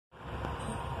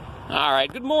All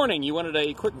right, good morning. You wanted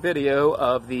a quick video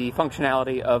of the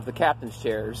functionality of the captain's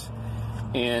chairs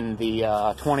in the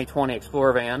 2020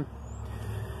 Explorer van.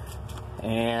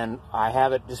 And I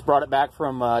have it, just brought it back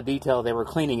from detail. They were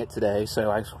cleaning it today, so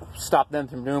I stopped them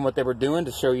from doing what they were doing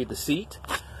to show you the seat.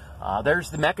 There's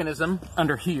the mechanism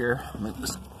under here. Move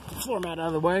this floor mat out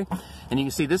of the way. And you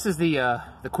can see this is the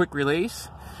quick release.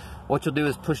 What you'll do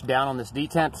is push down on this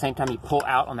detent. At the same time you pull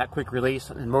out on that quick release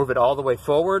and move it all the way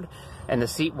forward, and the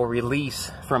seat will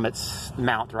release from its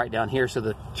mount right down here so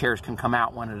the chairs can come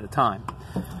out one at a time.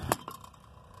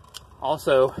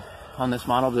 Also, on this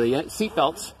model, the seat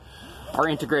belts are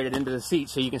integrated into the seat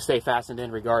so you can stay fastened in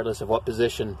regardless of what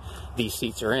position these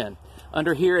seats are in.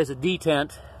 Under here is a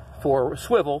detent for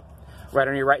swivel right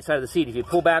on your right side of the seat. If you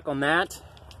pull back on that,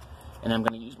 and I'm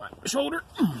going to use my shoulder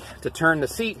to turn the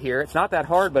seat here. It's not that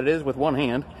hard, but it is with one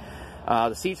hand.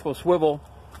 The seats will swivel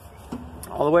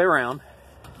all the way around,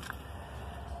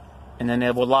 and then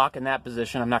it will lock in that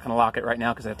position. I'm not going to lock it right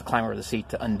now because I have to climb over the seat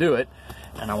to undo it,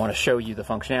 and I want to show you the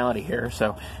functionality here.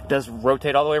 So it does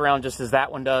rotate all the way around just as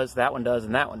that one does,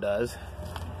 and that one does.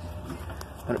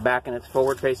 Put it back in its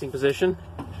forward-facing position.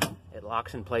 It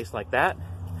locks in place like that.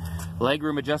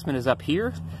 Legroom adjustment is up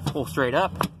here. Pull straight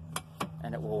up,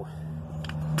 and it will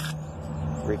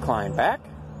recline back.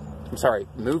 I'm sorry,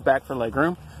 move back for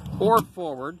legroom, or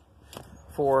forward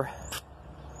for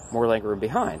more legroom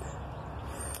behind.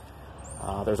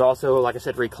 There's also, like I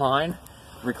said, recline.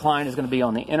 Recline is going to be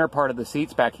on the inner part of the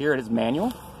seats back here. It is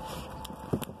manual.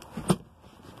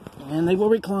 And they will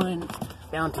recline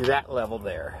down to that level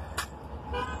there.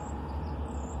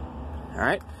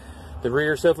 Alright. The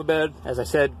rear sofa bed, as I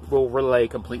said, will lay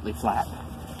completely flat.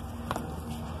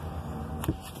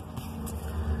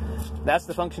 That's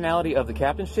the functionality of the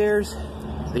captain's chairs.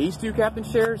 These two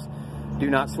captain's chairs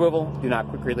do not swivel, do not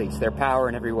quick release. They're power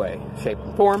in every way, shape,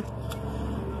 and form.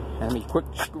 And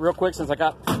real quick, since I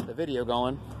got the video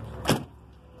going, I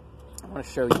want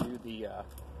to show you the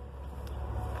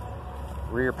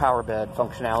rear power bed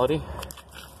functionality.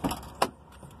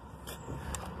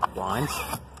 Blinds.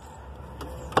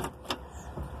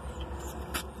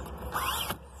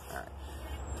 Alright.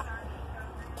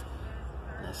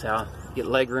 That's how you get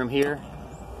leg room here.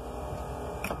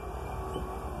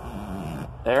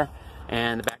 There.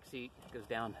 And the back seat goes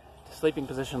down to sleeping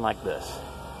position like this.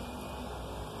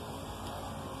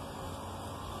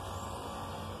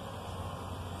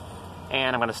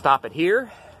 And I'm going to stop it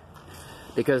here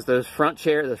because those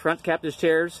the front captain's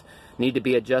chairs need to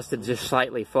be adjusted just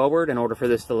slightly forward in order for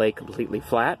this to lay completely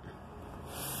flat.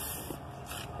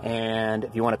 And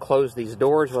if you want to close these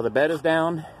doors while the bed is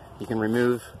down, you can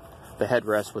remove the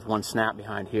headrest with one snap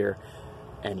behind here,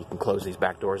 and you can close these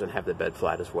back doors and have the bed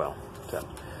flat as well. So,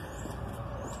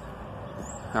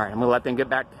 all right, I'm going to let them get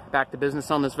back to business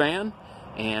on this van,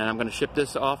 and I'm going to ship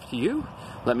this off to you.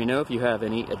 Let me know if you have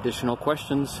any additional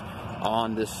questions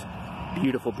on this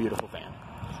beautiful, beautiful van.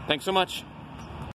 Thanks so much.